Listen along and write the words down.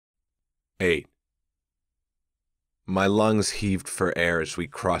8. My lungs heaved for air as we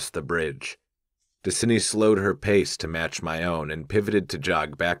crossed the bridge. Destiny slowed her pace to match my own and pivoted to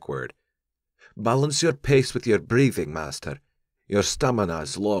jog backward. Balance your pace with your breathing, master. Your stamina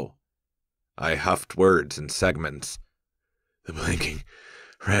is low. I huffed words in segments. The blinking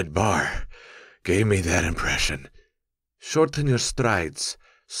red bar gave me that impression. Shorten your strides,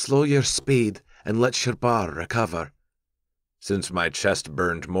 slow your speed, and let your bar recover. Since my chest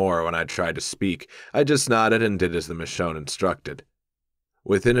burned more when I tried to speak, I just nodded and did as the Michonne instructed.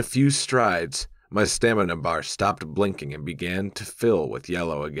 Within a few strides, my stamina bar stopped blinking and began to fill with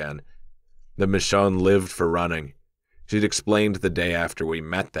yellow again. The Michonne lived for running. She'd explained the day after we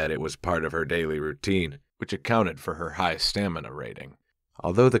met that it was part of her daily routine, which accounted for her high stamina rating.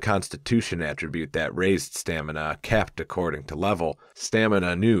 Although the Constitution attribute that raised stamina capped according to level,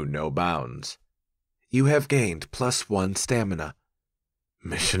 stamina knew no bounds. You have gained +1 stamina.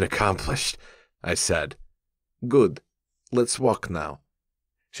 Mission accomplished, I said. Good. Let's walk now.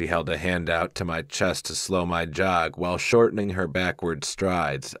 She held a hand out to my chest to slow my jog while shortening her backward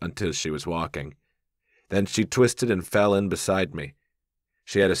strides until she was walking. Then she twisted and fell in beside me.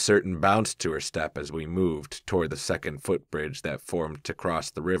 She had a certain bounce to her step as we moved toward the second footbridge that formed to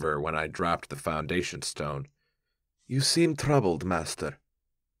cross the river when I dropped the foundation stone. You seem troubled, master.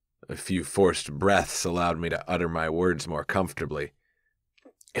 A few forced breaths allowed me to utter my words more comfortably.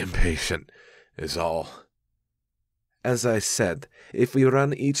 Impatient is all. As I said, if we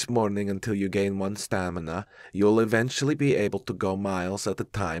run each morning until you gain 1 stamina, you'll eventually be able to go miles at a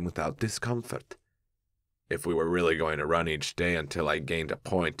time without discomfort. If we were really going to run each day until I gained a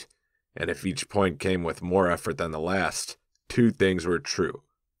point, and if each point came with more effort than the last, 2 things were true.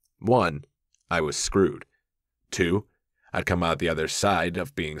 1, I was screwed. 2, I'd come out the other side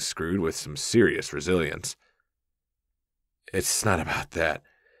of being screwed with some serious resilience. It's not about that.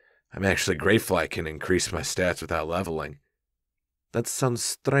 I'm actually grateful I can increase my stats without leveling. That sounds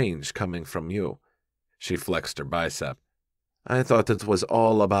strange coming from you. She flexed her bicep. I thought it was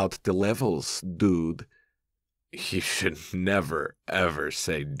all about the levels, dude. You should never, ever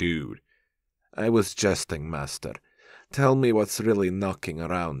say dude. I was jesting, master. Tell me what's really knocking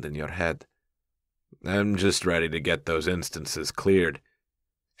around in your head. I'm just ready to get those instances cleared.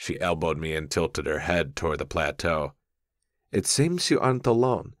 She elbowed me and tilted her head toward the plateau. It seems you aren't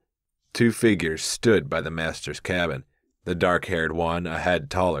alone. 2 figures stood by the master's cabin, the dark-haired one a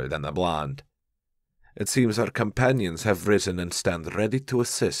head taller than the blonde. It seems our companions have risen and stand ready to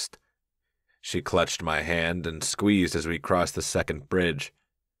assist. She clutched my hand and squeezed as we crossed the second bridge.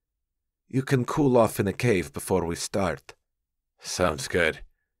 You can cool off in a cave before we start. Sounds good.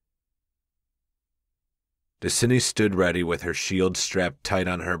 Destiny stood ready with her shield strapped tight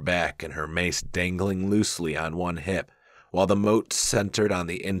on her back and her mace dangling loosely on one hip, while the moat centered on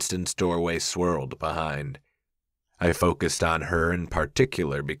the instant's doorway swirled behind. I focused on her in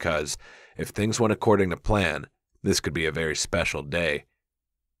particular because, if things went according to plan, this could be a very special day.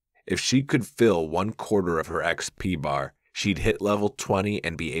 If she could fill 1/4 of her XP bar, she'd hit level 20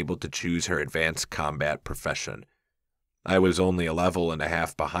 and be able to choose her advanced combat profession. I was only a level and a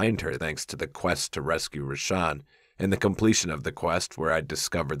half behind her thanks to the quest to rescue Rashawn, and the completion of the quest where I'd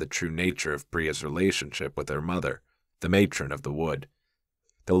discovered the true nature of Priya's relationship with her mother, the matron of the wood.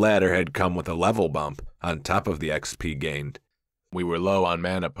 The latter had come with a level bump on top of the XP gained. We were low on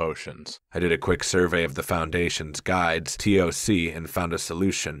mana potions. I did a quick survey of the Foundation's guides, TOC, and found a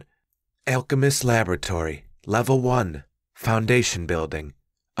solution. Alchemist Laboratory, Level 1, Foundation Building.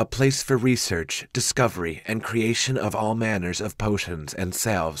 A place for research, discovery, and creation of all manners of potions and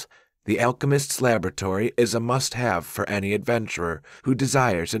salves. The Alchemist's Laboratory is a must-have for any adventurer who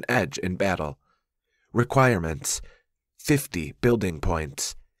desires an edge in battle. Requirements: 50 building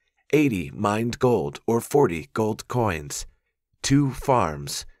points, 80 mined gold or 40 gold coins, 2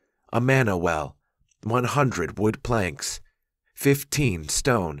 farms, a mana well, 100 wood planks, 15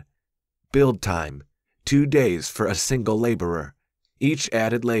 stone. Build time: 2 days for a single laborer. Each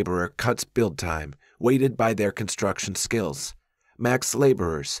added laborer cuts build time, weighted by their construction skills. Max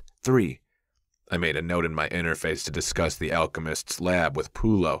laborers, 3. I made a note in my interface to discuss the alchemist's lab with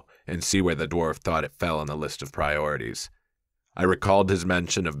Pulo and see where the dwarf thought it fell on the list of priorities. I recalled his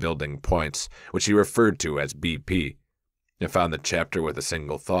mention of building points, which he referred to as BP. I found the chapter with a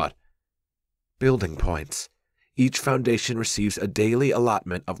single thought. Building points. Each foundation receives a daily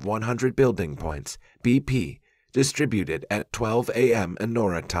allotment of 100 building points, BP, distributed at 12 a.m.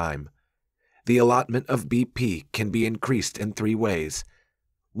 Enora time. The allotment of BP can be increased in 3 ways.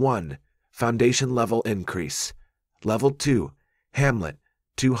 1. Foundation level increase. Level 2. Hamlet,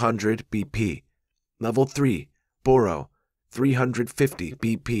 200 BP. Level 3. Borough, 350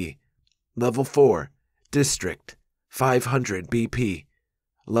 BP. Level 4, District, 500 BP.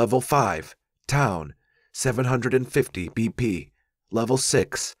 Level 5, Town, 750 BP. Level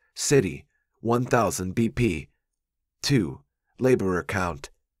 6, City, 1000 BP. 2. Laborer count.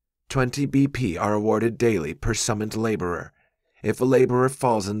 20 BP are awarded daily per summoned laborer. If a laborer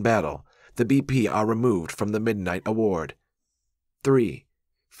falls in battle, the BP are removed from the Midnight Award. 3.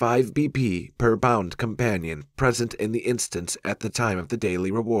 5 BP per bound companion present in the instance at the time of the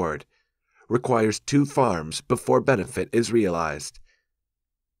daily reward. Requires 2 farms before benefit is realized.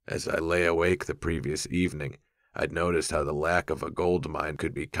 As I lay awake the previous evening, I'd noticed how the lack of a gold mine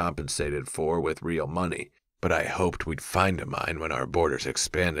could be compensated for with real money, but I hoped we'd find a mine when our borders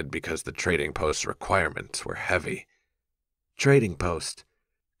expanded because the trading post's requirements were heavy. Trading post.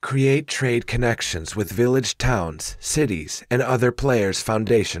 Create trade connections with village towns, cities, and other players'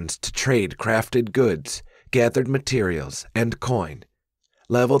 foundations to trade crafted goods, gathered materials, and coin.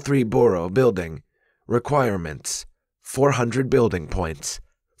 Level 3 Borough Building. Requirements: 400 building points,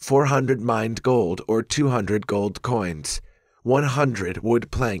 400 mined gold or 200 gold coins, 100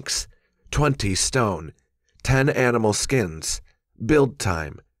 wood planks, 20 stone, 10 animal skins. Build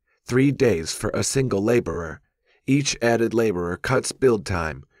time: 3 days for a single laborer. Each added laborer cuts build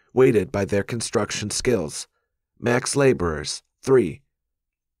time, weighted by their construction skills. Max laborers, 3.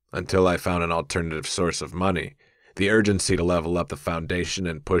 Until I found an alternative source of money, the urgency to level up the foundation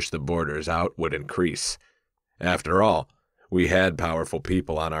and push the borders out would increase. After all, we had powerful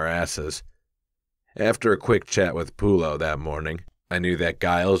people on our asses. After a quick chat with Pulo that morning, I knew that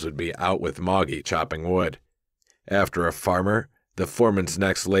Giles would be out with Moggy chopping wood. After a farmer, the foreman's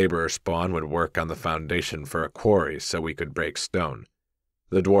next laborer spawn would work on the foundation for a quarry so we could break stone.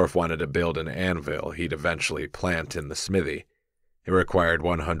 The dwarf wanted to build an anvil he'd eventually plant in the smithy. It required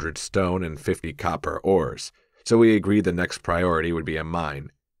 100 stone and 50 copper ores, so we agreed the next priority would be a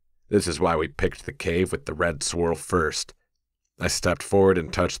mine. This is why we picked the cave with the red swirl first. I stepped forward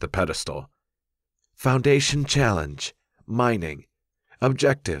and touched the pedestal. Foundation Challenge. Mining.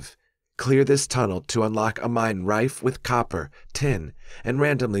 Objective: clear this tunnel to unlock a mine rife with copper, tin, and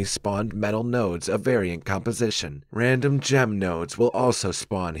randomly spawned metal nodes of varying composition. Random gem nodes will also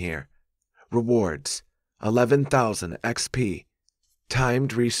spawn here. Rewards: 11,000 XP.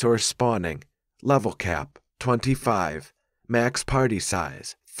 Timed resource spawning. Level cap: 25. Max party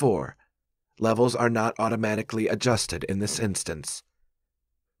size: 4. Levels are not automatically adjusted in this instance.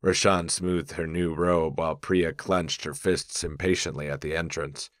 Rashan smoothed her new robe while Priya clenched her fists impatiently at the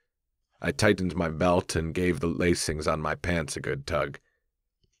entrance. I tightened my belt and gave the lacings on my pants a good tug.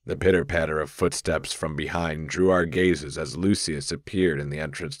 The pitter-patter of footsteps from behind drew our gazes as Lucius appeared in the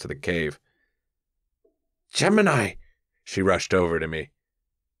entrance to the cave. "Gemini!" She rushed over to me.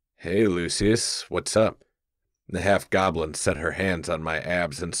 "Hey, Lucius, what's up?" The half-goblin set her hands on my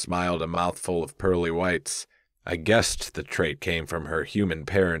abs and smiled a mouthful of pearly whites. I guessed the trait came from her human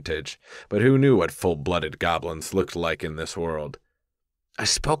parentage, but who knew what full-blooded goblins looked like in this world? "I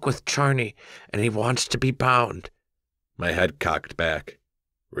spoke with Charney, and he wants to be bound." My head cocked back.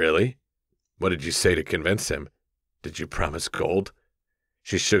 "Really? What did you say to convince him? Did you promise gold?"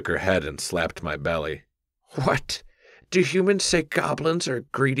 She shook her head and slapped my belly. "What? Do humans say goblins are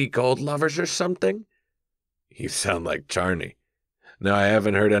greedy gold lovers or something?" "You sound like Charney." "No, I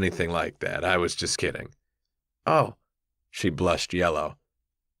haven't heard anything like that. I was just kidding." "Oh." She blushed yellow.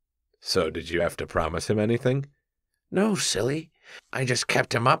 "So did you have to promise him anything?" "No, silly. I just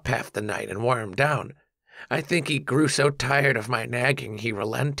kept him up half the night and wore him down. I think he grew so tired of my nagging he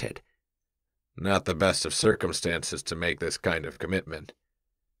relented." "Not the best of circumstances to make this kind of commitment."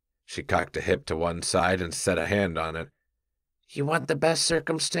 She cocked a hip to one side and set a hand on it. "You want the best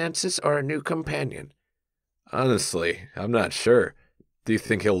circumstances or a new companion?" "Honestly, I'm not sure. Do you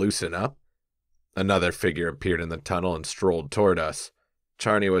think he'll loosen up?" Another figure appeared in the tunnel and strolled toward us.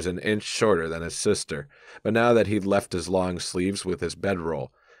 Charney was an inch shorter than his sister, but now that he'd left his long sleeves with his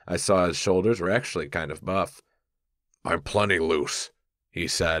bedroll, I saw his shoulders were actually kind of buff. "I'm plenty loose," he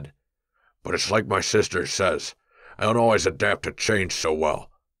said. "But it's like my sister says, I don't always adapt to change so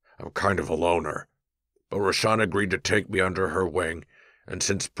well. I'm kind of a loner. But Rashan agreed to take me under her wing, and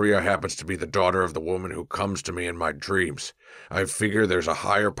since Priya happens to be the daughter of the woman who comes to me in my dreams, I figure there's a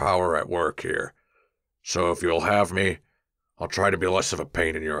higher power at work here. So if you'll have me, I'll try to be less of a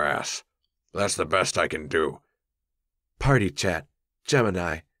pain in your ass. That's the best I can do." Party chat.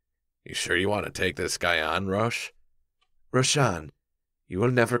 Gemini. "You sure you want to take this guy on, Rosh?" Roshan. You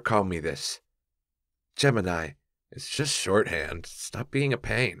will never call me this. Gemini. "It's just shorthand. Stop being a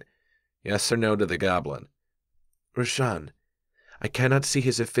pain. Yes or no to the goblin?" Roshan. I cannot see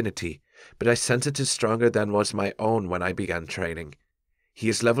his affinity, but I sense it is stronger than was my own when I began training. He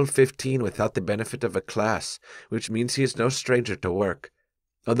is level 15 without the benefit of a class, which means he is no stranger to work.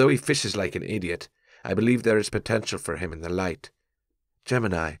 Although he fishes like an idiot, I believe there is potential for him in the light.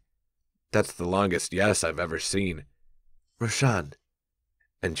 Gemini. That's the longest yes I've ever seen. Roshan.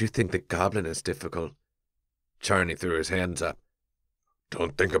 And you think the goblin is difficult? Charney threw his hands up.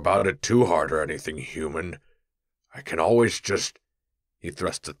 Don't think about it too hard or anything, human. I can always just... He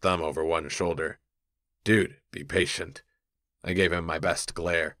thrust a thumb over one shoulder. Dude, be patient. I gave him my best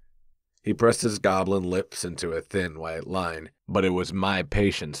glare. He pressed his goblin lips into a thin white line, but it was my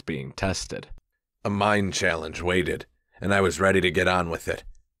patience being tested. A mind challenge waited, and I was ready to get on with it.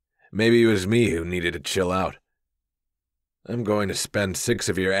 Maybe it was me who needed to chill out. I'm going to spend 6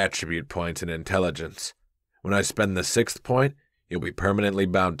 of your attribute points in intelligence. When I spend the 6th point, you'll be permanently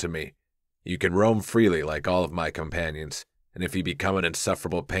bound to me. You can roam freely like all of my companions, and if you become an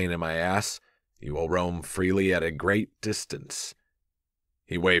insufferable pain in my ass, you will roam freely at a great distance.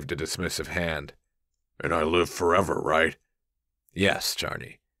 He waved a dismissive hand. And I live forever, right? Yes,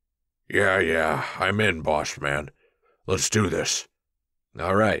 Charney. Yeah, I'm in, boss man. Let's do this.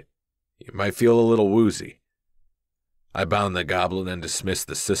 All right. You might feel a little woozy. I bound the goblin and dismissed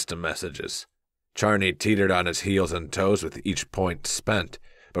the system messages. Charney teetered on his heels and toes with each point spent,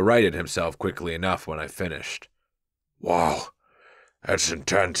 but righted himself quickly enough when I finished. Wow, that's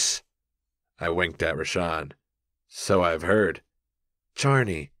intense. I winked at Roshan. So I've heard.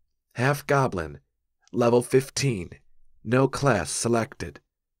 Charney, half goblin, level 15, no class selected.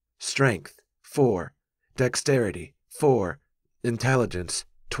 Strength, 4, dexterity, 4, intelligence,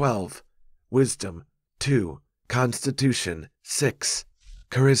 12, wisdom, 2, constitution, 6,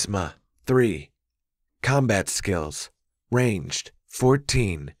 charisma, 3. Combat skills, ranged,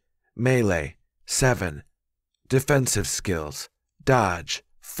 14, melee, 7. Defensive skills, dodge,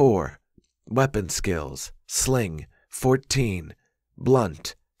 4. Weapon skills, sling, 14.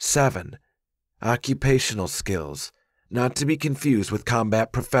 Blunt, 7. Occupational skills, not to be confused with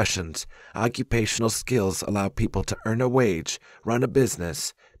combat professions. Occupational skills allow people to earn a wage, run a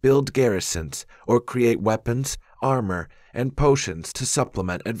business, build garrisons, or create weapons, armor, and potions to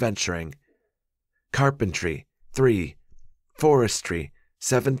supplement adventuring. Carpentry, 3. Forestry,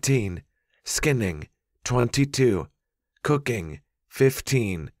 17. Skinning, 22. Cooking,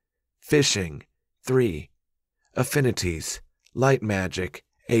 15. Fishing, 3. Affinities, light magic,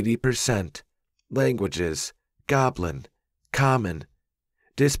 80%. Languages, goblin, common.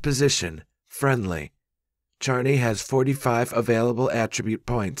 Disposition, friendly. Charney has 45 available attribute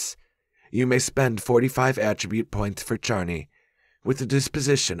points. You may spend 45 attribute points for Charney. With the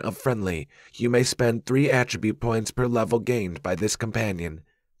disposition of friendly, you may spend 3 attribute points per level gained by this companion.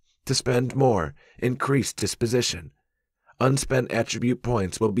 To spend more, increase disposition. Unspent attribute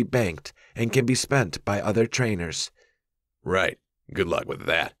points will be banked and can be spent by other trainers. Right. Good luck with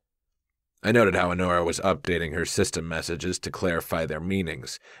that. I noted how Enora was updating her system messages to clarify their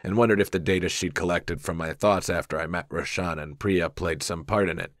meanings, and wondered if the data she'd collected from my thoughts after I met Roshan and Priya played some part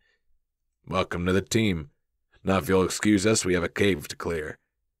in it. Welcome to the team. Now if you'll excuse us, we have a cave to clear.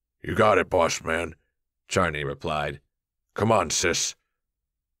 You got it, boss man, Charney replied. Come on, sis.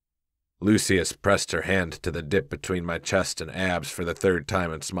 Lucius pressed her hand to the dip between my chest and abs for the 3rd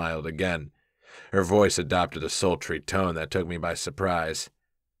time and smiled again. Her voice adopted a sultry tone that took me by surprise.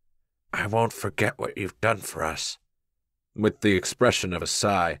 I won't forget what you've done for us. With the expression of a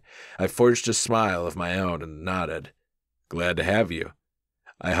sigh, I forged a smile of my own and nodded. Glad to have you.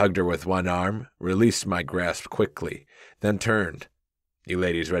 I hugged her with one arm, released my grasp quickly, then turned. You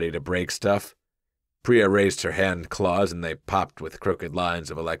ladies ready to break stuff? Priya raised her hand claws and they popped with crooked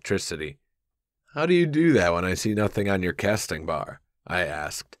lines of electricity. How do you do that when I see nothing on your casting bar? I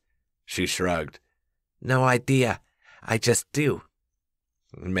asked. She shrugged. No idea. I just do.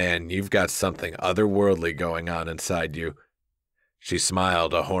 Man, you've got something otherworldly going on inside you. She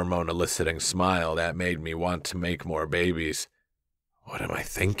smiled, a hormone-eliciting smile that made me want to make more babies. What am I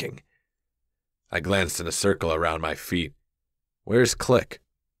thinking? I glanced in a circle around my feet. Where's Click?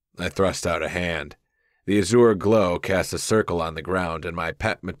 I thrust out a hand. The azure glow cast a circle on the ground, and my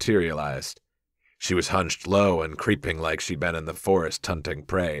pet materialized. She was hunched low and creeping like she'd been in the forest hunting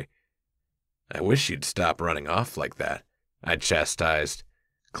prey. I wish you'd stop running off like that, I chastised.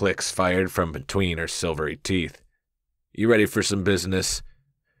 Clicks fired from between her silvery teeth. You ready for some business?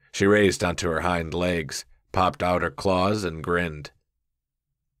 She raised onto her hind legs, popped out her claws, and grinned.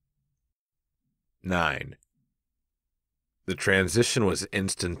 9. The transition was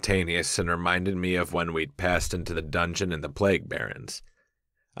instantaneous and reminded me of when we'd passed into the dungeon in the Plague Barrens.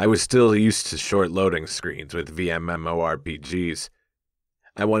 I was still used to short loading screens with VMMORPGs.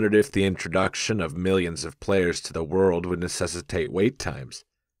 I wondered if the introduction of millions of players to the world would necessitate wait times.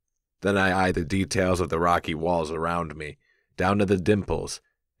 Then I eyed the details of the rocky walls around me, down to the dimples,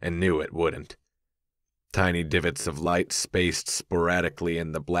 and knew it wouldn't. Tiny divots of light spaced sporadically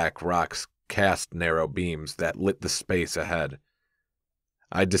in the black rocks cast narrow beams that lit the space ahead.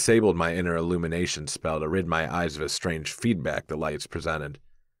 I disabled my inner illumination spell to rid my eyes of a strange feedback the lights presented.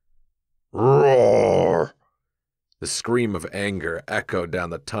 Roar! The scream of anger echoed down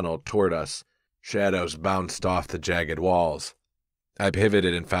the tunnel toward us. Shadows bounced off the jagged walls. I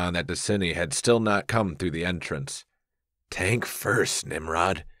pivoted and found that Destiny had still not come through the entrance. Tank first,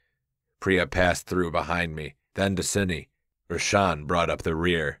 Nimrod. Priya passed through behind me, then Destiny. Rashan brought up the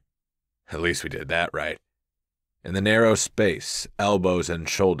rear. At least we did that right. In the narrow space, elbows and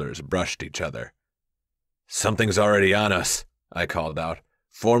shoulders brushed each other. Something's already on us, I called out.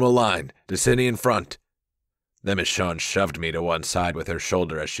 Form a line, Destiny in front. Then Michonne shoved me to one side with her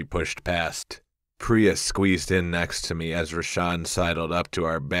shoulder as she pushed past. Priya squeezed in next to me as Rashan sidled up to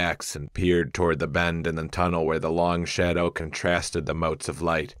our backs and peered toward the bend in the tunnel where the long shadow contrasted the motes of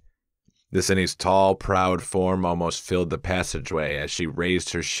light. Destiny's tall, proud form almost filled the passageway as she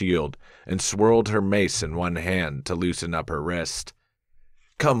raised her shield and swirled her mace in one hand to loosen up her wrist.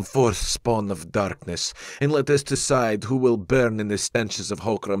 Come forth, spawn of darkness, and let us decide who will burn in the stenches of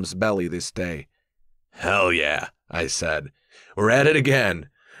Hokram's belly this day. Hell yeah, I said. We're at it again.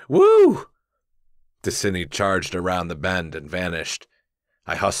 Woo! Destiny charged around the bend and vanished.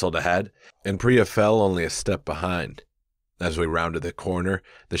 I hustled ahead, and Priya fell only a step behind. As we rounded the corner,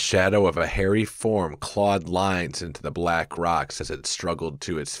 the shadow of a hairy form clawed lines into the black rocks as it struggled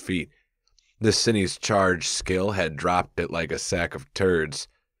to its feet. Destiny's charge skill had dropped it like a sack of turds.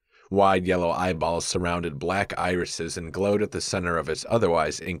 Wide yellow eyeballs surrounded black irises and glowed at the center of its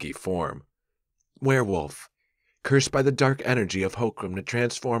otherwise inky form. Werewolf, cursed by the dark energy of Hokram to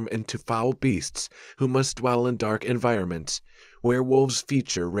transform into foul beasts who must dwell in dark environments. Werewolves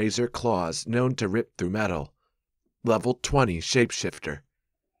feature razor claws known to rip through metal. Level 20 Shapeshifter.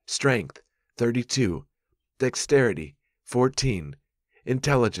 Strength 32. Dexterity 14.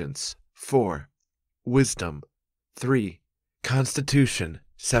 Intelligence 4. Wisdom 3. Constitution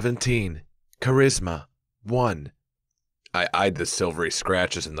 17. Charisma 1. I eyed the silvery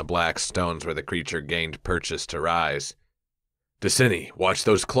scratches in the black stones where the creature gained purchase to rise. Destiny, watch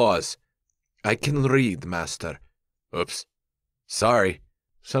those claws. I can read, master. Oops. Sorry.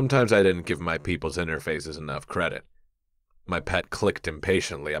 Sometimes I didn't give my people's interfaces enough credit. My pet clicked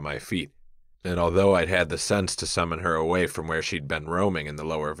impatiently at my feet, and although I'd had the sense to summon her away from where she'd been roaming in the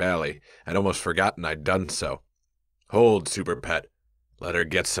lower valley, I'd almost forgotten I'd done so. Hold, super pet. Let her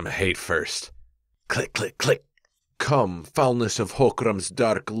get some hate first. Click, click, click. Come, foulness of Hokram's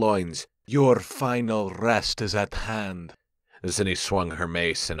dark loins, your final rest is at hand. Destiny swung her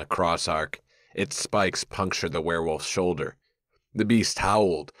mace in a cross arc. Its spikes punctured the werewolf's shoulder. The beast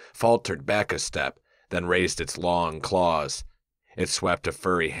howled, faltered back a step, then raised its long claws. It swept a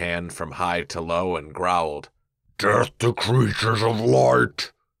furry hand from high to low and growled. Death to creatures of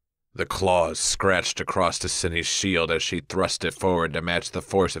light! The claws scratched across Destiny's shield as she thrust it forward to match the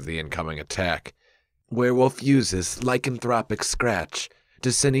force of the incoming attack. Werewolf uses lycanthropic scratch.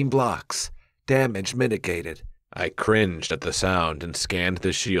 Destiny blocks. Damage mitigated. I cringed at the sound and scanned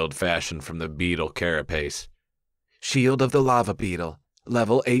the shield fashioned from the beetle carapace. Shield of the lava beetle.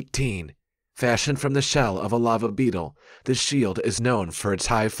 Level 18. Fashioned from the shell of a lava beetle, this shield is known for its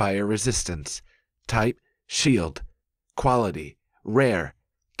high fire resistance. Type, shield. Quality, rare.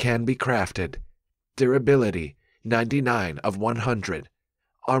 Can be crafted. Durability, 99 of 100.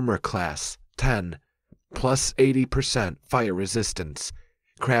 Armor class, 10. Plus 80% fire resistance.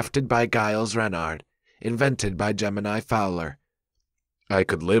 Crafted by Giles Renard. Invented by Gemini Fowler. I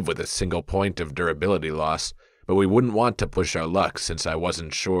could live with a single point of durability loss, but we wouldn't want to push our luck since I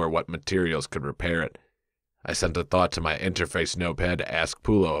wasn't sure what materials could repair it. I sent a thought to my interface notepad to ask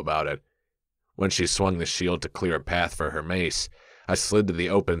Pulo about it. When she swung the shield to clear a path for her mace, I slid to the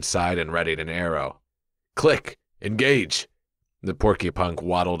open side and readied an arrow. Click! Engage! The porcupunk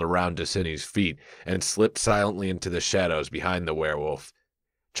waddled around Destiny's feet and slipped silently into the shadows behind the werewolf.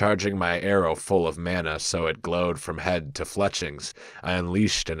 Charging my arrow full of mana so it glowed from head to fletchings, I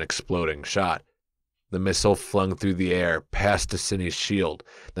unleashed an exploding shot. The missile flung through the air, past Destiny's shield,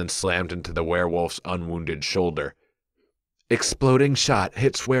 then slammed into the werewolf's unwounded shoulder. Exploding shot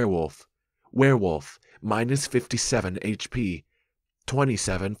hits werewolf. Werewolf, minus 57 HP.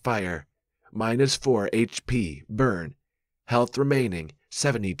 27 fire. Minus 4 HP, burn. Health remaining,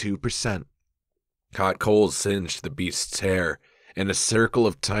 72%. Hot coals singed the beast's hair, and a circle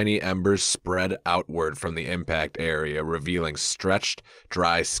of tiny embers spread outward from the impact area, revealing stretched,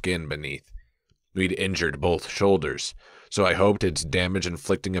 dry skin beneath. We'd injured both shoulders, so I hoped its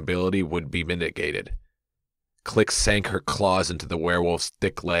damage-inflicting ability would be mitigated. Click sank her claws into the werewolf's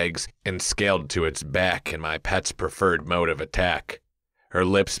thick legs and scaled to its back in my pet's preferred mode of attack. Her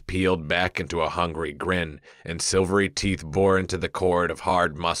lips peeled back into a hungry grin, and silvery teeth bore into the cord of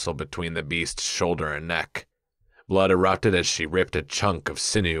hard muscle between the beast's shoulder and neck. Blood erupted as she ripped a chunk of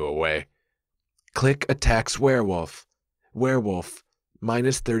sinew away. Click attacks werewolf. Werewolf,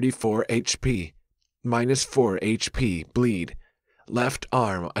 minus 34 HP. Minus 4 HP, bleed. Left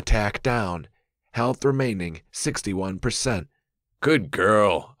arm attack down. Health remaining 61%. Good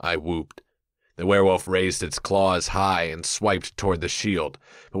girl, I whooped. The werewolf raised its claws high and swiped toward the shield,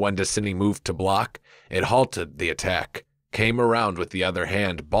 but when Destiny moved to block, it halted the attack, came around with the other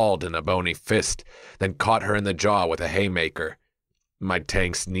hand balled in a bony fist, then caught her in the jaw with a haymaker. My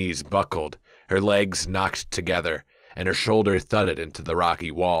tank's knees buckled, her legs knocked together, and her shoulder thudded into the rocky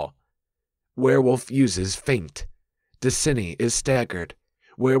wall. Werewolf uses feint. Destiny is staggered.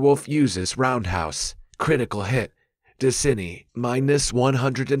 Werewolf uses roundhouse. Critical hit. Destiny, minus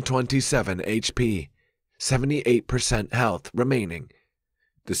 127 HP. 78% health remaining.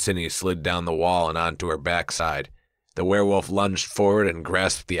 Destiny slid down the wall and onto her backside. The werewolf lunged forward and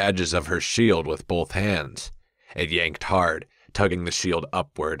grasped the edges of her shield with both hands. It yanked hard, tugging the shield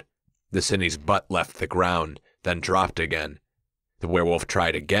upward. Destiny's butt left the ground, then dropped again. The werewolf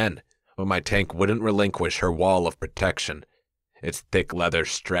tried again, but my tank wouldn't relinquish her wall of protection. Its thick leather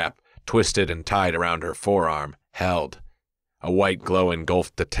strap, twisted and tied around her forearm, held. A white glow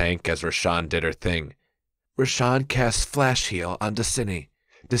engulfed the tank as Rashawn did her thing. Rashawn casts Flash Heal on Destiny.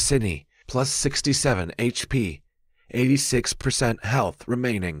 Destiny, plus 67 HP. 86% health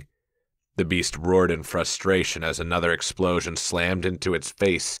remaining. The beast roared in frustration as another explosion slammed into its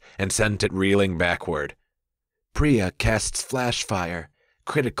face and sent it reeling backward. Priya casts Flash Fire.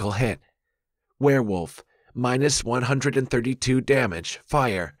 Critical hit. Werewolf, minus 132 damage,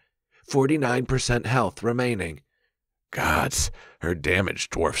 fire, 49% health remaining. Gods, her damage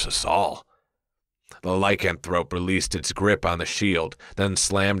dwarfs us all. The lycanthrope released its grip on the shield, then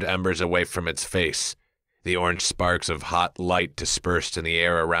slammed embers away from its face. The orange sparks of hot light dispersed in the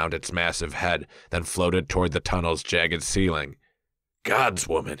air around its massive head, then floated toward the tunnel's jagged ceiling. Gods,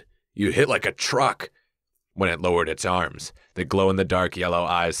 woman, you hit like a truck. When it lowered its arms, the glow-in-the-dark yellow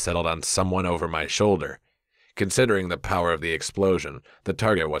eyes settled on someone over my shoulder. Considering the power of the explosion, the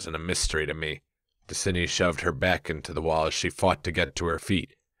target wasn't a mystery to me. Destiny shoved her back into the wall as she fought to get to her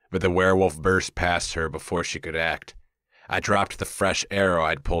feet, but the werewolf burst past her before she could act. I dropped the fresh arrow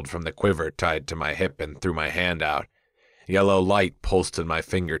I'd pulled from the quiver tied to my hip and threw my hand out. Yellow light pulsed in my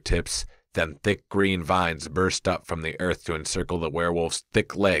fingertips, then thick green vines burst up from the earth to encircle the werewolf's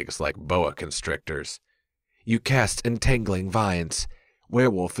thick legs like boa constrictors. You cast Entangling Vines.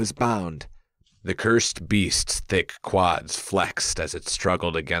 Werewolf is bound. The cursed beast's thick quads flexed as it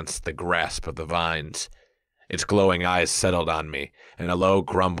struggled against the grasp of the vines. Its glowing eyes settled on me, and a low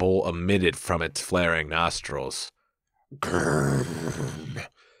grumble emitted from its flaring nostrils. Grrrr.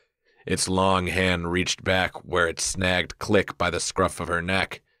 Its long hand reached back where it snagged Click by the scruff of her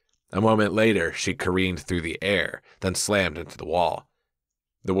neck. A moment later, she careened through the air, then slammed into the wall.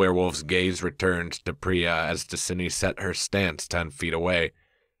 The werewolf's gaze returned to Priya as Destiny set her stance 10 feet away.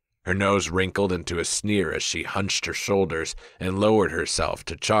 Her nose wrinkled into a sneer as she hunched her shoulders and lowered herself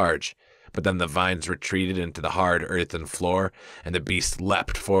to charge, but then the vines retreated into the hard earthen floor, and the beast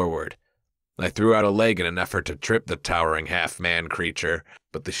leapt forward. I threw out a leg in an effort to trip the towering half-man creature,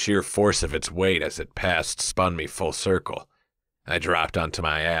 but the sheer force of its weight as it passed spun me full circle. I dropped onto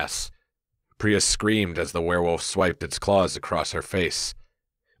my ass. Priya screamed as the werewolf swiped its claws across her face.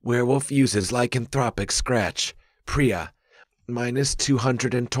 Werewolf uses Lycanthropic Scratch. Priya, minus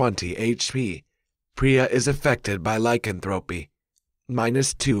 220 HP. Priya is affected by lycanthropy.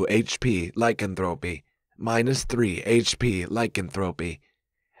 Minus 2 HP lycanthropy. Minus 3 HP lycanthropy.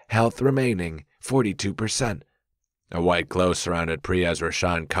 Health remaining 42%. A white glow surrounded Priya as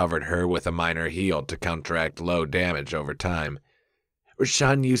Rashawn covered her with a minor heal to counteract low damage over time.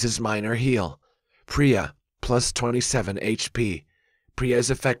 Rashawn uses minor heal. Priya, plus 27 HP. Priya is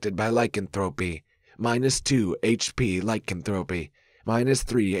affected by lycanthropy. Minus 2 HP lycanthropy. Minus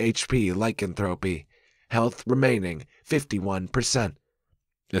 3 HP lycanthropy. Health remaining 51%.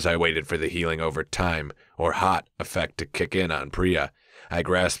 As I waited for the healing over time, or hot, effect to kick in on Priya, I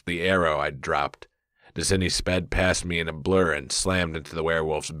grasped the arrow I'd dropped. Destiny sped past me in a blur and slammed into the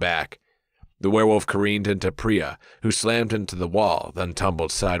werewolf's back. The werewolf careened into Priya, who slammed into the wall, then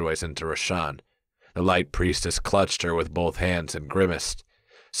tumbled sideways into Rashawn. The light priestess clutched her with both hands and grimaced.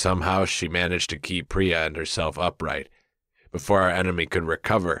 Somehow she managed to keep Priya and herself upright. Before our enemy could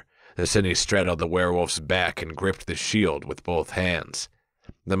recover, the Destiny straddled the werewolf's back and gripped the shield with both hands.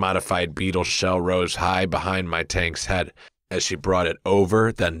 The modified beetle shell rose high behind my tank's head as she brought it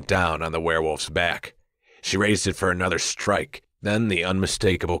over, then down on the werewolf's back. She raised it for another strike. Then the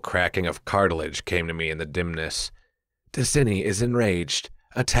unmistakable cracking of cartilage came to me in the dimness. Destiny is enraged.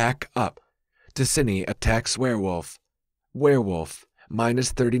 Attack up. Destiny attacks werewolf. Werewolf,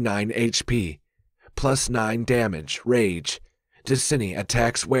 minus 39 HP. Plus 9 damage, rage. Destiny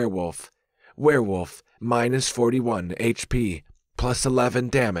attacks werewolf. Werewolf, minus 41 HP. Plus 11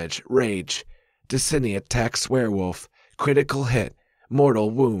 damage, rage. Destiny attacks werewolf. Critical hit,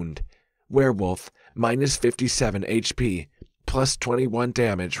 mortal wound. Werewolf, minus 57 HP. Plus 21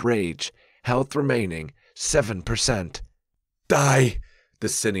 damage, rage. Health remaining, 7%. Die!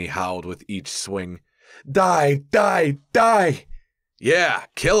 Destiny howled with each swing. Die! Die! Die! Yeah,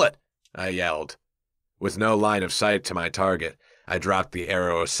 kill it! I yelled. With no line of sight to my target, I dropped the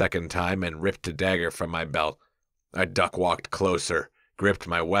arrow a second time and ripped a dagger from my belt. I duck-walked closer, gripped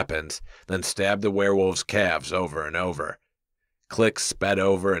my weapons, then stabbed the werewolf's calves over and over. Click sped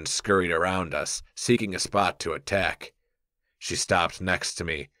over and scurried around us, seeking a spot to attack. She stopped next to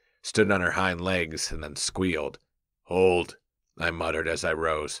me, stood on her hind legs, and then squealed. Hold, I muttered as I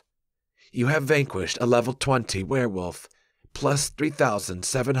rose. You have vanquished a level 20 werewolf. Plus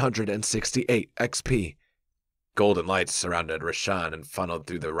 3,768 XP. Golden lights surrounded Rashan and funneled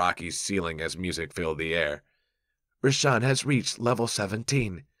through the rocky ceiling as music filled the air. Rashan has reached level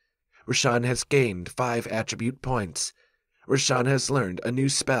 17. Rashan has gained 5 attribute points. Rashan has learned a new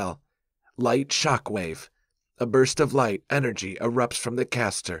spell, Light Shockwave. A burst of light energy erupts from the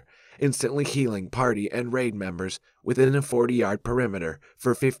caster, instantly healing party and raid members within a 40-yard perimeter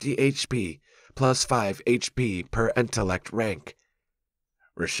for 50 HP, plus 5 HP per intellect rank.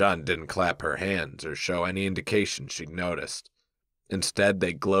 Rashan didn't clap her hands or show any indication she'd noticed. Instead,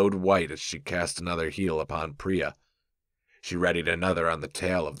 they glowed white as she cast another heal upon Priya. She readied another on the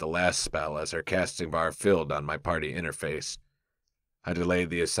tail of the last spell as her casting bar filled on my party interface. I delayed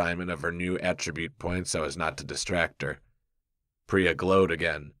the assignment of her new attribute points so as not to distract her. Priya glowed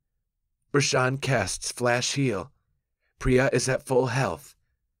again. Rashan casts Flash Heal. Priya is at full health.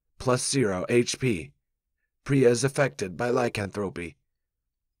 Plus 0 HP. Priya is affected by lycanthropy.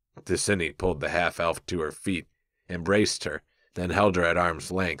 Destiny pulled the half-elf to her feet, embraced her, then held her at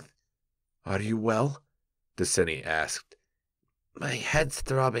arm's length. Are you well? Destiny asked. My head's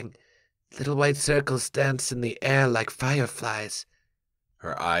throbbing. Little white circles dance in the air like fireflies.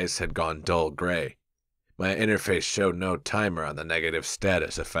 Her eyes had gone dull gray. My interface showed no timer on the negative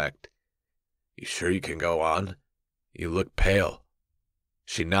status effect. You sure you can go on? You look pale.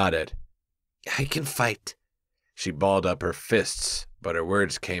 She nodded. I can fight. She balled up her fists, but her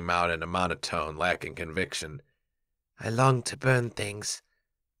words came out in a monotone lacking conviction. I long to burn things.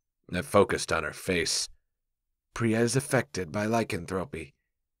 I focused on her face. Priya is affected by lycanthropy.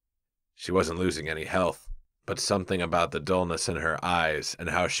 She wasn't losing any health, but something about the dullness in her eyes and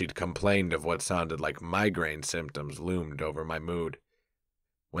how she'd complained of what sounded like migraine symptoms loomed over my mood.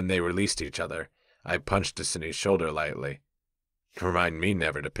 When they released each other, I punched Destiny's shoulder lightly. Remind me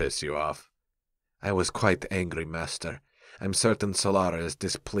never to piss you off. I was quite angry, Master. I'm certain Solara is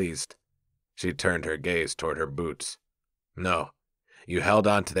displeased. She turned her gaze toward her boots. No, you held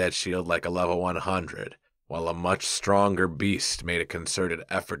on to that shield like a level 100, while a much stronger beast made a concerted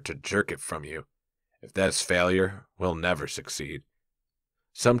effort to jerk it from you. If that's failure, we'll never succeed.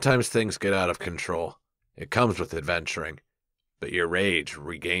 Sometimes things get out of control. It comes with adventuring. But your rage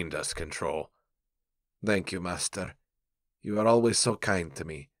regained us control. Thank you, Master. You are always so kind to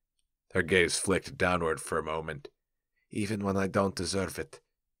me. Her gaze flicked downward for a moment. Even when I don't deserve it.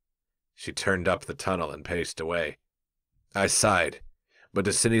 She turned up the tunnel and paced away. I sighed, but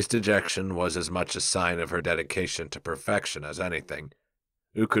Destiny's dejection was as much a sign of her dedication to perfection as anything.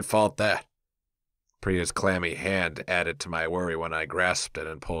 Who could fault that? Priya's clammy hand added to my worry when I grasped it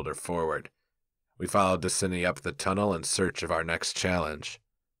and pulled her forward. We followed Destiny up the tunnel in search of our next challenge.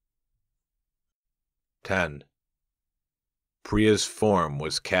 10. Priya's form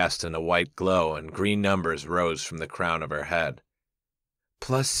was cast in a white glow and green numbers rose from the crown of her head.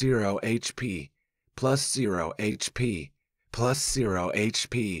 Plus 0 HP. Plus 0 HP. Plus 0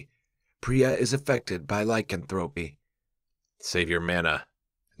 HP. Priya is affected by lycanthropy. Save your mana.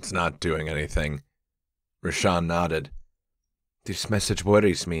 It's not doing anything. Rashan nodded. This message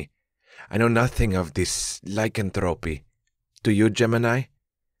worries me. I know nothing of this lycanthropy. Do you, Gemini?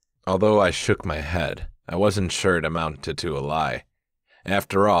 Although I shook my head, I wasn't sure it amounted to a lie.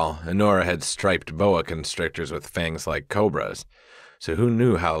 After all, Enora had striped boa constrictors with fangs like cobras, so who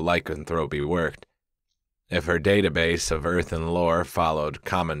knew how lycanthropy worked? If her database of earthen lore followed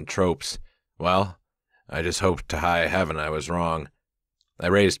common tropes, well, I just hoped to high heaven I was wrong. I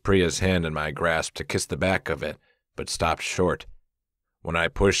raised Priya's hand in my grasp to kiss the back of it, but stopped short. When I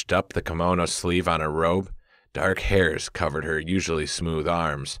pushed up the kimono sleeve on her robe, dark hairs covered her usually smooth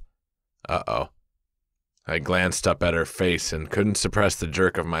arms. Uh-oh. I glanced up at her face and couldn't suppress the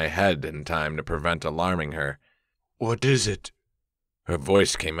jerk of my head in time to prevent alarming her. What is it? Her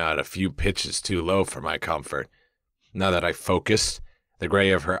voice came out a few pitches too low for my comfort. Now that I focused, the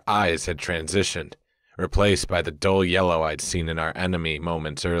gray of her eyes had transitioned, replaced by the dull yellow I'd seen in our enemy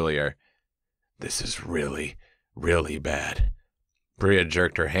moments earlier. This is really, really bad. Priya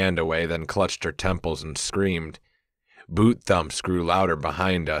jerked her hand away, then clutched her temples and screamed. Boot thumps grew louder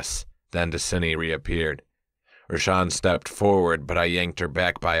behind us, then Destiny reappeared. Rashawn stepped forward, but I yanked her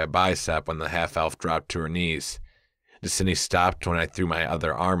back by a bicep when the half-elf dropped to her knees. Destiny stopped when I threw my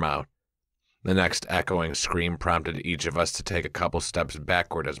other arm out. The next echoing scream prompted each of us to take a couple steps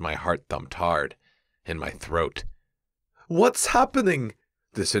backward as my heart thumped hard in my throat. What's happening?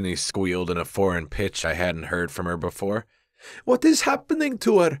 Destiny squealed in a foreign pitch I hadn't heard from her before. What is happening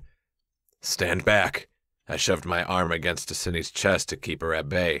to her? Stand back. I shoved my arm against Destiny's chest to keep her at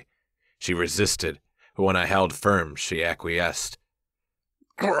bay. She resisted, but when I held firm, she acquiesced.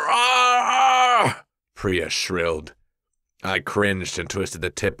 Grrrr! Priya shrilled. I cringed and twisted the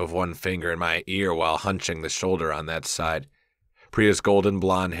tip of one finger in my ear while hunching the shoulder on that side. Priya's golden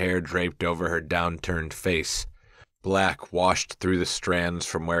blonde hair draped over her downturned face. Black washed through the strands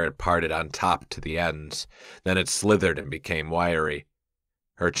from where it parted on top to the ends. Then it slithered and became wiry.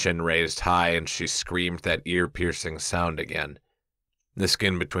 Her chin raised high and she screamed that ear-piercing sound again. The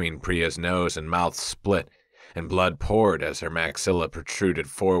skin between Priya's nose and mouth split, and blood poured as her maxilla protruded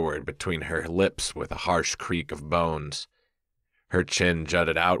forward between her lips with a harsh creak of bones. Her chin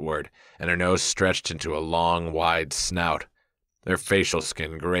jutted outward, and her nose stretched into a long, wide snout. Her facial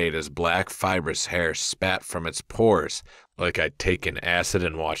skin grayed as black, fibrous hair spat from its pores like I'd taken acid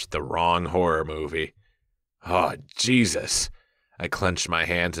and watched the wrong horror movie. Oh, Jesus! I clenched my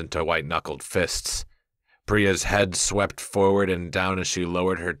hands into white-knuckled fists. Priya's head swept forward and down as she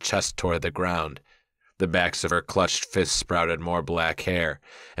lowered her chest toward the ground. The backs of her clutched fists sprouted more black hair,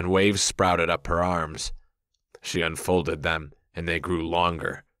 and waves sprouted up her arms. She unfolded them, and they grew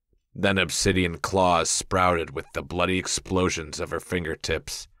longer. Then obsidian claws sprouted with the bloody explosions of her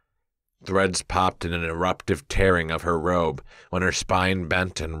fingertips. Threads popped in an eruptive tearing of her robe when her spine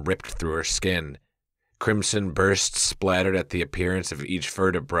bent and ripped through her skin. Crimson bursts splattered at the appearance of each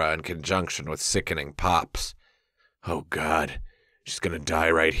vertebra in conjunction with sickening pops. Oh God, she's gonna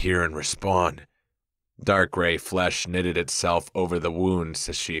die right here and respawn. Dark gray flesh knitted itself over the wounds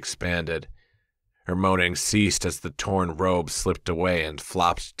as she expanded. Her moaning ceased as the torn robe slipped away and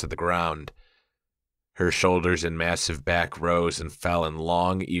flopped to the ground. Her shoulders and massive back rose and fell in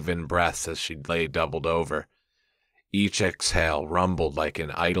long, even breaths as she lay doubled over. Each exhale rumbled like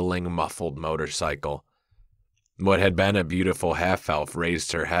an idling, muffled motorcycle. What had been a beautiful half-elf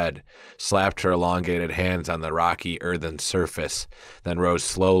raised her head, slapped her elongated hands on the rocky earthen surface, then rose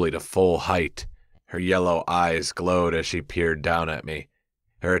slowly to full height. Her yellow eyes glowed as she peered down at me.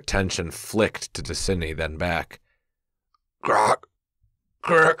 Her attention flicked to Destiny, then back. Crack!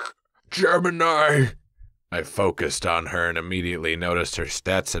 Gemini! I focused on her and immediately noticed her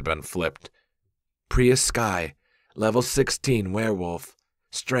stats had been flipped. Priya Sky, level 16 werewolf,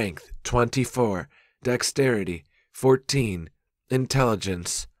 strength 24, dexterity 14,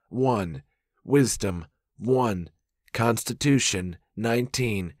 intelligence 1, wisdom 1, constitution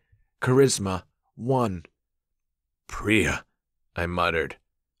 19, charisma 1. Priya, I muttered.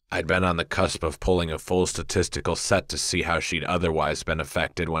 I'd been on the cusp of pulling a full statistical set to see how she'd otherwise been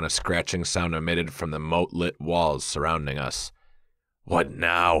affected when a scratching sound emitted from the moat-lit walls surrounding us. What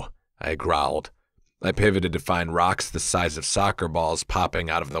now? I growled. I pivoted to find rocks the size of soccer balls popping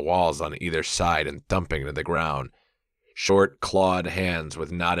out of the walls on either side and thumping to the ground. Short, clawed hands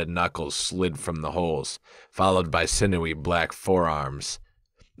with knotted knuckles slid from the holes, followed by sinewy black forearms.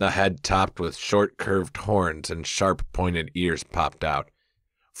 The head topped with short, curved horns and sharp-pointed ears popped out.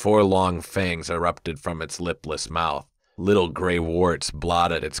 4 long fangs erupted from its lipless mouth. Little gray warts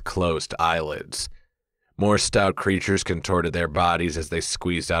blotted its closed eyelids. More stout creatures contorted their bodies as they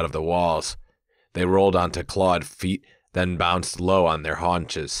squeezed out of the walls. They rolled onto clawed feet, then bounced low on their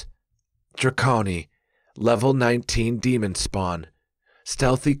haunches. Draconi, level 19 demon spawn.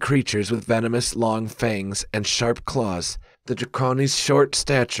 Stealthy creatures with venomous long fangs and sharp claws. The Draconi's short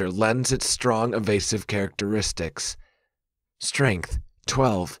stature lends its strong evasive characteristics. Strength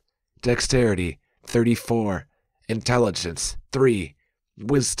 12. Dexterity, 34. Intelligence, 3.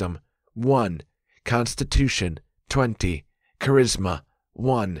 Wisdom, 1. Constitution, 20. Charisma,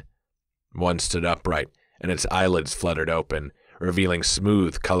 1. One stood upright, and its eyelids fluttered open, revealing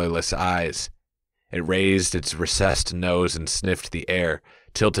smooth, colorless eyes. It raised its recessed nose and sniffed the air,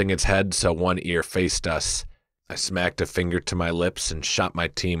 tilting its head so one ear faced us. I smacked a finger to my lips and shot my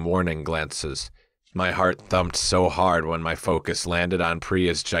team warning glances. My heart thumped so hard when my focus landed on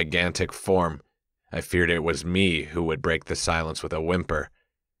Priya's gigantic form. I feared it was me who would break the silence with a whimper.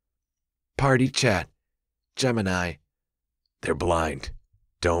 Party chat. Gemini. They're blind.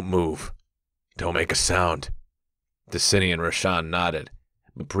 Don't move. Don't make a sound. Destiny and Rashawn nodded,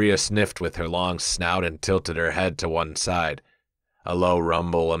 but Priya sniffed with her long snout and tilted her head to one side. A low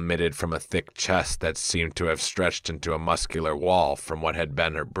rumble emitted from a thick chest that seemed to have stretched into a muscular wall from what had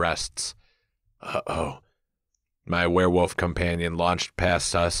been her breasts. Uh-oh. My werewolf companion launched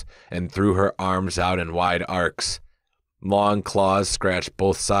past us and threw her arms out in wide arcs. Long claws scratched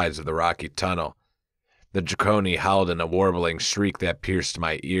both sides of the rocky tunnel. The Draconi howled in a warbling shriek that pierced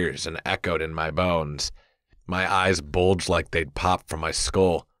my ears and echoed in my bones. My eyes bulged like they'd popped from my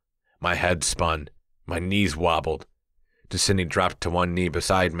skull. My head spun. My knees wobbled. Destiny dropped to one knee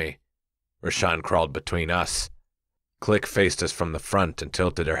beside me. Rashawn crawled between us. Click faced us from the front and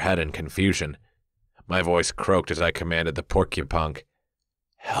tilted her head in confusion. My voice croaked as I commanded the porcupunk.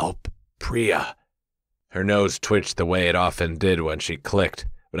 Help, Priya. Her nose twitched the way it often did when she clicked,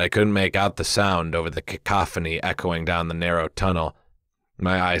 but I couldn't make out the sound over the cacophony echoing down the narrow tunnel.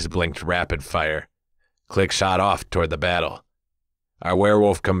 My eyes blinked rapid fire. Click shot off toward the battle. Our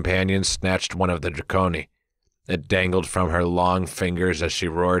werewolf companion snatched one of the Draconi. It dangled from her long fingers as she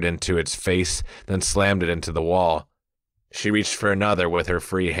roared into its face, then slammed it into the wall. She reached for another with her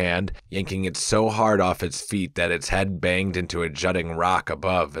free hand, yanking it so hard off its feet that its head banged into a jutting rock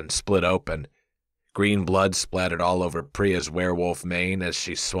above and split open. Green blood splattered all over Priya's werewolf mane as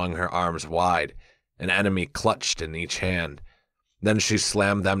she swung her arms wide, an enemy clutched in each hand. Then she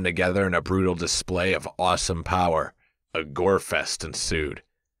slammed them together in a brutal display of awesome power. A gore-fest ensued.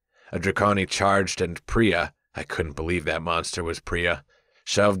 A Draconi charged and Priya, I couldn't believe that monster was Priya,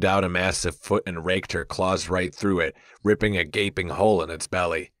 shoved out a massive foot and raked her claws right through it, ripping a gaping hole in its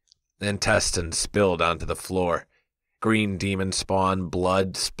belly. Intestines spilled onto the floor. Green demon spawn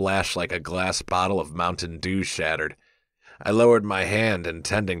blood splashed like a glass bottle of Mountain Dew shattered. I lowered my hand,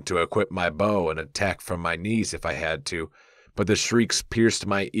 intending to equip my bow and attack from my knees if I had to, but the shrieks pierced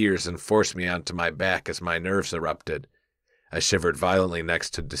my ears and forced me onto my back as my nerves erupted. I shivered violently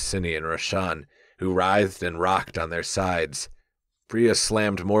next to Destiny and Rashawn, who writhed and rocked on their sides. Priya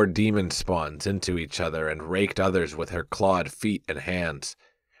slammed more demon spawns into each other and raked others with her clawed feet and hands.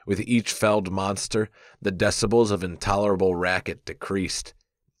 With each felled monster, the decibels of intolerable racket decreased.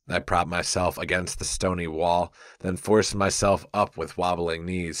 I propped myself against the stony wall, then forced myself up with wobbling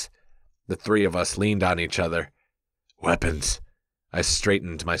knees. The three of us leaned on each other. Weapons. I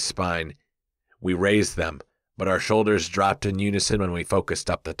straightened my spine. We raised them, but our shoulders dropped in unison when we focused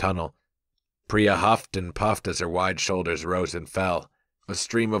up the tunnel. Priya huffed and puffed as her wide shoulders rose and fell. A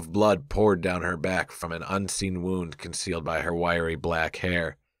stream of blood poured down her back from an unseen wound concealed by her wiry black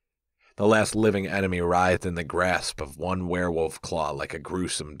hair. The last living enemy writhed in the grasp of one werewolf claw like a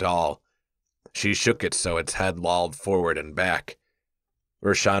gruesome doll. She shook it so its head lolled forward and back.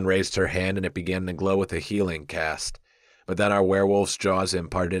 Rashawn raised her hand and it began to glow with a healing cast, but then our werewolf's jaws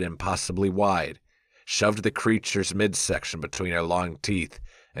imparted impossibly wide, shoved the creature's midsection between her long teeth,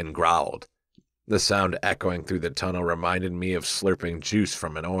 and growled. The sound echoing through the tunnel reminded me of slurping juice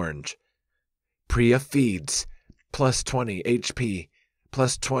from an orange. Priya feeds. Plus 20 HP.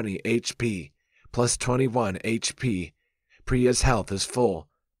 Plus 20 HP. Plus 21 HP. Priya's health is full.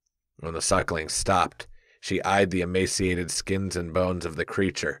 When the suckling stopped, she eyed the emaciated skins and bones of the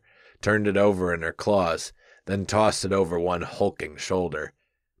creature, turned it over in her claws, then tossed it over one hulking shoulder.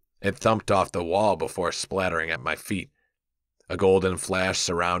 It thumped off the wall before splattering at my feet. A golden flash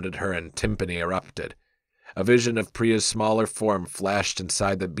surrounded her and timpani erupted. A vision of Priya's smaller form flashed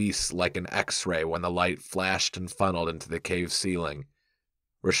inside the beast like an X-ray when the light flashed and funneled into the cave ceiling.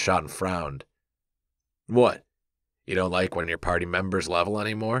 Rashawn frowned. What? You don't like when your party members level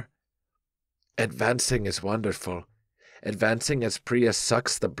anymore? Advancing is wonderful. Advancing as Priya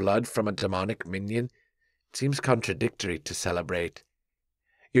sucks the blood from a demonic minion seems contradictory to celebrate.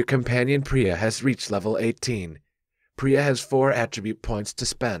 Your companion Priya has reached level 18. Priya has 4 attribute points to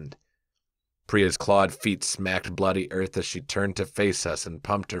spend. Priya's clawed feet smacked bloody earth as she turned to face us and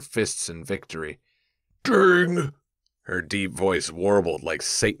pumped her fists in victory. Ding! Her deep voice warbled like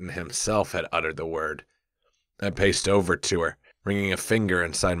Satan himself had uttered the word. I paced over to her, ringing a finger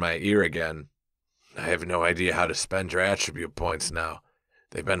inside my ear again. I have no idea how to spend your attribute points now.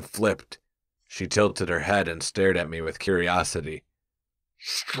 They've been flipped. She tilted her head and stared at me with curiosity.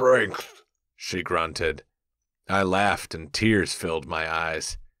 Strength, she grunted. I laughed and tears filled my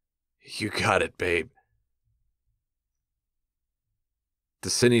eyes. You got it, babe.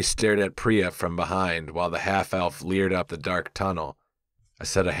 Destiny stared at Priya from behind while the half-elf leered up the dark tunnel. I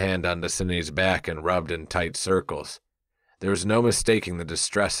set a hand on Destiny's back and rubbed in tight circles. There was no mistaking the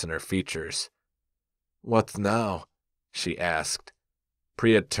distress in her features. What now? She asked.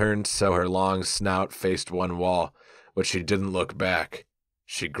 Priya turned so her long snout faced one wall, but she didn't look back.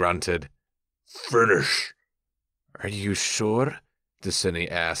 She grunted. Finish. Are you sure? Destiny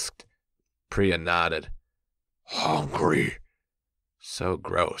asked. Priya nodded. Hungry. So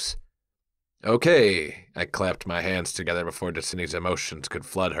gross. Okay, I clapped my hands together before Destiny's emotions could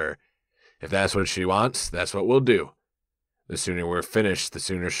flood her. If that's what she wants, that's what we'll do. The sooner we're finished, the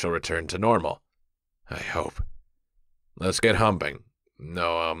sooner she'll return to normal. I hope. Let's get humping.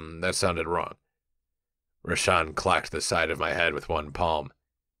 No, that sounded wrong. Rashan clacked the side of my head with one palm.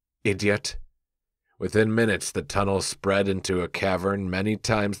 Idiot. Within minutes, the tunnel spread into a cavern many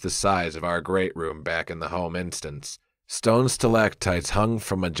times the size of our great room back in the home instance. Stone stalactites hung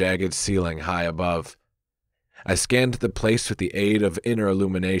from a jagged ceiling high above. I scanned the place with the aid of inner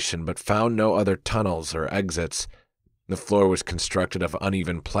illumination, but found no other tunnels or exits. The floor was constructed of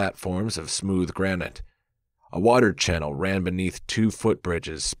uneven platforms of smooth granite. A water channel ran beneath 2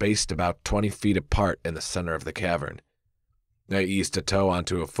 footbridges spaced about 20 feet apart in the center of the cavern. I eased a toe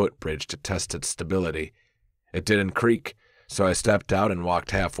onto a footbridge to test its stability. It didn't creak, so I stepped out and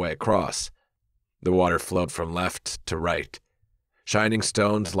walked halfway across. The water flowed from left to right. Shining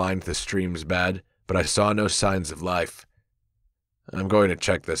stones lined the stream's bed, but I saw no signs of life. I'm going to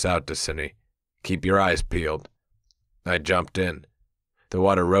check this out, Destiny. Keep your eyes peeled. I jumped in. The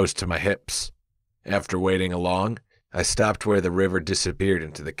water rose to my hips. After wading along, I stopped where the river disappeared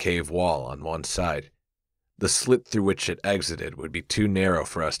into the cave wall on one side. The slit through which it exited would be too narrow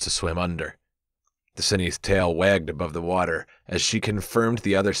for us to swim under. Destiny's tail wagged above the water as she confirmed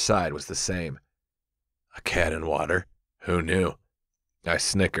the other side was the same. A cat in water? Who knew? I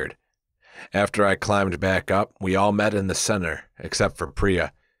snickered. After I climbed back up, we all met in the center, except for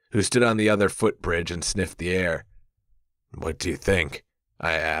Priya, who stood on the other footbridge and sniffed the air. What do you think?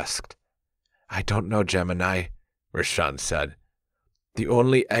 I asked. I don't know, Gemini, Rashan said. The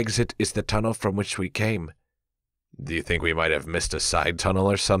only exit is the tunnel from which we came. Do you think we might have missed a side tunnel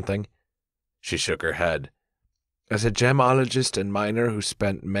or something? She shook her head. As a gemologist and miner who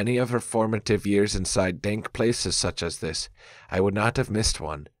spent many of her formative years inside dank places such as this, I would not have missed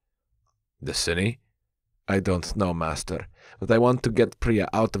one. Destiny? I don't know, Master, but I want to get Priya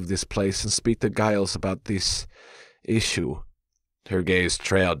out of this place and speak to Giles about this issue. Her gaze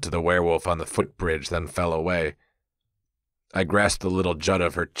trailed to the werewolf on the footbridge, then fell away. I grasped the little jut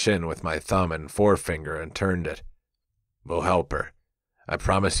of her chin with my thumb and forefinger and turned it. We'll help her. I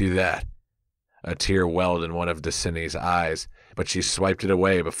promise you that. A tear welled in one of Destiny's eyes, but she swiped it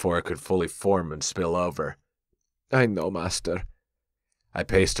away before it could fully form and spill over. I know, Master. I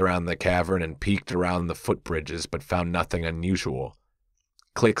paced around the cavern and peeked around the footbridges, but found nothing unusual.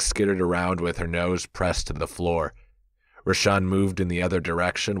 Click skittered around with her nose pressed to the floor. Rashan moved in the other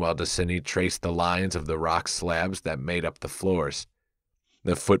direction while Destiny traced the lines of the rock slabs that made up the floors.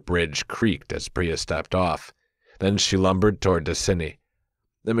 The footbridge creaked as Priya stepped off. Then she lumbered toward Destiny.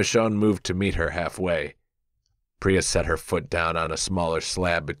 The Michonne moved to meet her halfway. Priya set her foot down on a smaller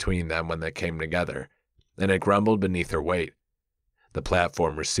slab between them when they came together, and it grumbled beneath her weight. The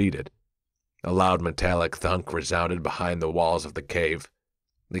platform receded. A loud metallic thunk resounded behind the walls of the cave.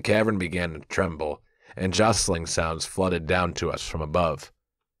 The cavern began to tremble, and jostling sounds flooded down to us from above.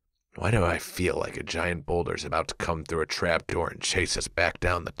 Why do I feel like a giant boulder's about to come through a trapdoor and chase us back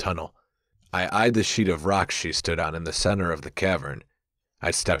down the tunnel? I eyed the sheet of rock she stood on in the center of the cavern.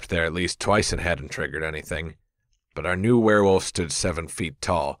 I'd stepped there at least twice and hadn't triggered anything. But our new werewolf stood 7 feet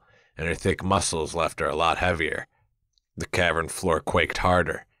tall, and her thick muscles left her a lot heavier. The cavern floor quaked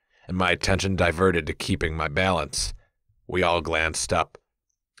harder, and my attention diverted to keeping my balance. We all glanced up.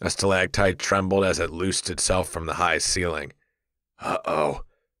 A stalactite trembled as it loosed itself from the high ceiling. Uh-oh.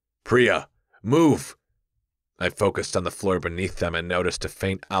 Priya, move! I focused on the floor beneath them and noticed a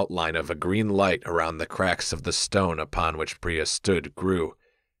faint outline of a green light around the cracks of the stone upon which Priya stood grew.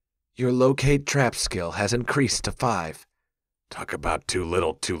 Your locate trap skill has increased to 5. Talk about too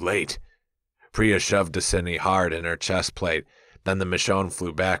little, too late. Priya shoved Destiny hard in her chest plate, then the Michonne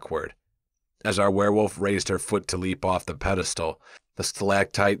flew backward. As our werewolf raised her foot to leap off the pedestal, The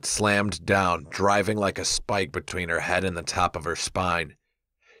stalactite slammed down, driving like a spike between her head and the top of her spine.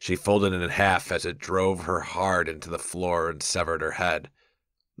 She folded in half as it drove her hard into the floor and severed her head.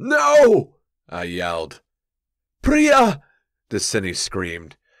 "No!" I yelled. "Priya!" Destiny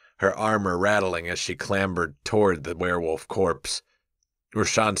screamed, her armor rattling as she clambered toward the werewolf corpse.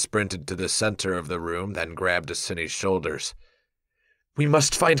 Roshan sprinted to the center of the room, then grabbed Destiny's shoulders. "We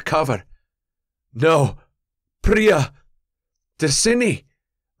must find cover." "No! Priya! Destiny!"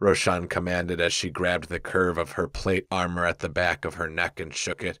 Roshan commanded as she grabbed the curve of her plate armor at the back of her neck and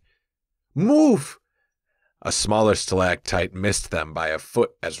shook it. "Move!" A smaller stalactite missed them by a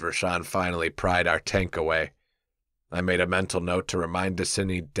foot as Roshan finally pried our tank away. I made a mental note to remind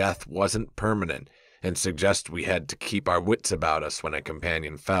Destiny death wasn't permanent and suggest we had to keep our wits about us when a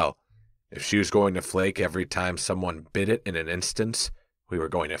companion fell. If she was going to flake every time someone bit it in an instance, we were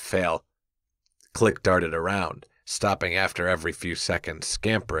going to fail. Click darted around, stopping after every few seconds,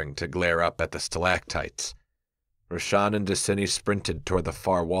 scampering to glare up at the stalactites. Roshan and Destiny sprinted toward the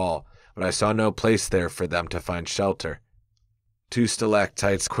far wall, but I saw no place there for them to find shelter. 2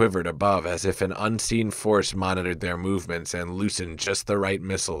 stalactites quivered above as if an unseen force monitored their movements and loosened just the right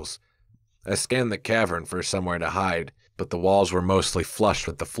missiles. I scanned the cavern for somewhere to hide, but the walls were mostly flush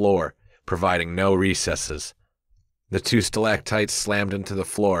with the floor, providing no recesses. The 2 stalactites slammed into the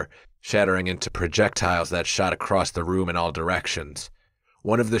floor, shattering into projectiles that shot across the room in all directions.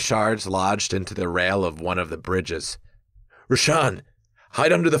 One of the shards lodged into the rail of one of the bridges. "Roshan,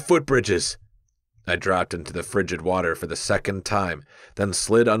 hide under the footbridges!" I dropped into the frigid water for the second time, then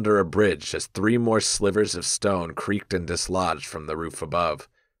slid under a bridge as 3 more slivers of stone creaked and dislodged from the roof above.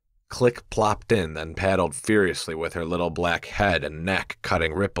 Click plopped in, then paddled furiously with her little black head and neck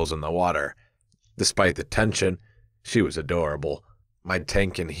cutting ripples in the water. Despite the tension, she was adorable. My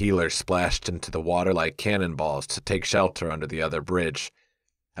tank and healer splashed into the water like cannonballs to take shelter under the other bridge.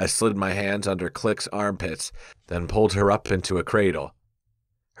 I slid my hands under Click's armpits, then pulled her up into a cradle.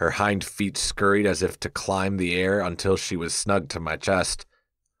 Her hind feet scurried as if to climb the air until she was snug to my chest.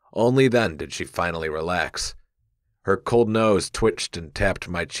 Only then did she finally relax. Her cold nose twitched and tapped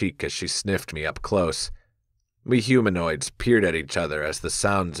my cheek as she sniffed me up close. We humanoids peered at each other as the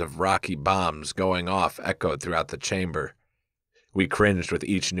sounds of rocky bombs going off echoed throughout the chamber. We cringed with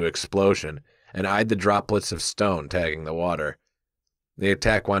each new explosion and eyed the droplets of stone tagging the water. The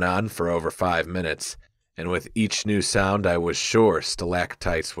attack went on for over 5 minutes, and with each new sound I was sure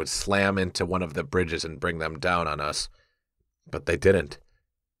stalactites would slam into one of the bridges and bring them down on us. But they didn't.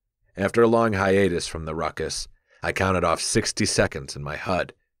 After a long hiatus from the ruckus, I counted off 60 seconds in my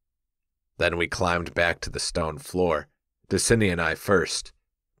HUD. Then we climbed back to the stone floor, Destiny and I first.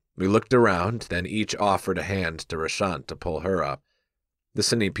 We looked around, then each offered a hand to Roshan to pull her up.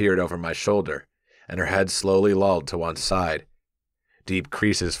 Destiny peered over my shoulder, and her head slowly lolled to one side. Deep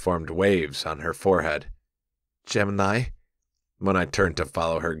creases formed waves on her forehead. "Gemini?" When I turned to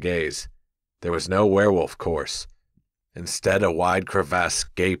follow her gaze, there was no werewolf course. Instead, a wide crevasse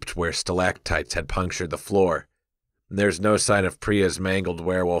gaped where stalactites had punctured the floor. There's no sign of Priya's mangled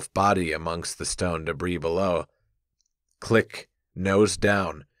werewolf body amongst the stone debris below. Click, nose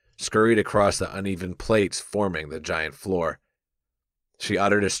down, scurried across the uneven plates forming the giant floor. She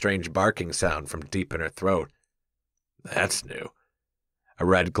uttered a strange barking sound from deep in her throat. That's new. A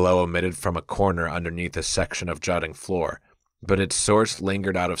red glow emitted from a corner underneath a section of jutting floor, but its source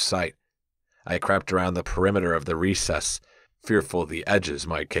lingered out of sight. I crept around the perimeter of the recess, fearful the edges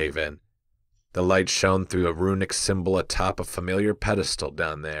might cave in. The light shone through a runic symbol atop a familiar pedestal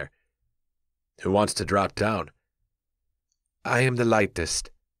down there. Who wants to drop down? I am the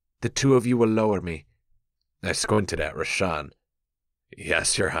lightest. The 2 of you will lower me. I squinted at Roshan.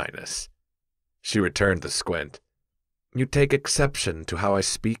 Yes, Your Highness. She returned the squint. You take exception to how I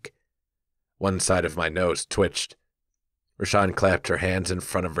speak? One side of my nose twitched. Roshan clapped her hands in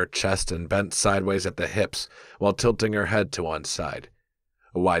front of her chest and bent sideways at the hips while tilting her head to one side.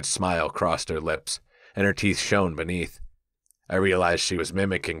 A wide smile crossed her lips, and her teeth shone beneath. I realized she was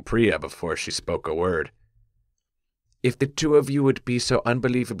mimicking Priya before she spoke a word. If the 2 of you would be so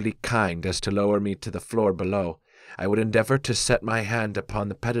unbelievably kind as to lower me to the floor below, I would endeavor to set my hand upon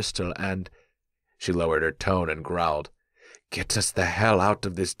the pedestal and— She lowered her tone and growled, Get us the hell out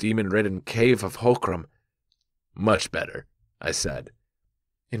of this demon-ridden cave of Holcrum. Much better, I said.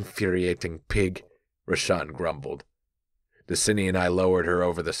 Infuriating pig, Roshan grumbled. Destiny and I lowered her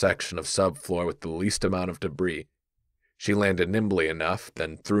over the section of subfloor with the least amount of debris. She landed nimbly enough,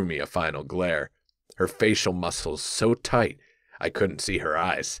 then threw me a final glare, her facial muscles so tight I couldn't see her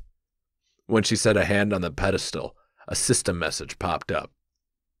eyes. When she set a hand on the pedestal, a system message popped up.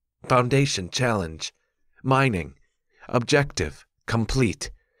 Foundation challenge. Mining. Objective.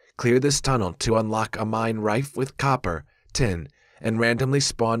 Complete. Clear this tunnel to unlock a mine rife with copper, tin, and randomly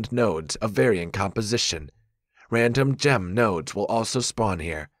spawned nodes of varying composition. Random gem nodes will also spawn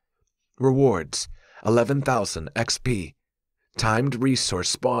here. Rewards: 11,000 XP. Timed resource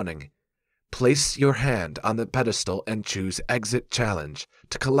spawning. Place your hand on the pedestal and choose Exit Challenge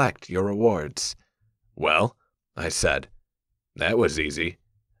to collect your rewards. Well, I said, that was easy.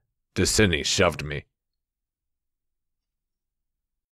 Destiny shoved me.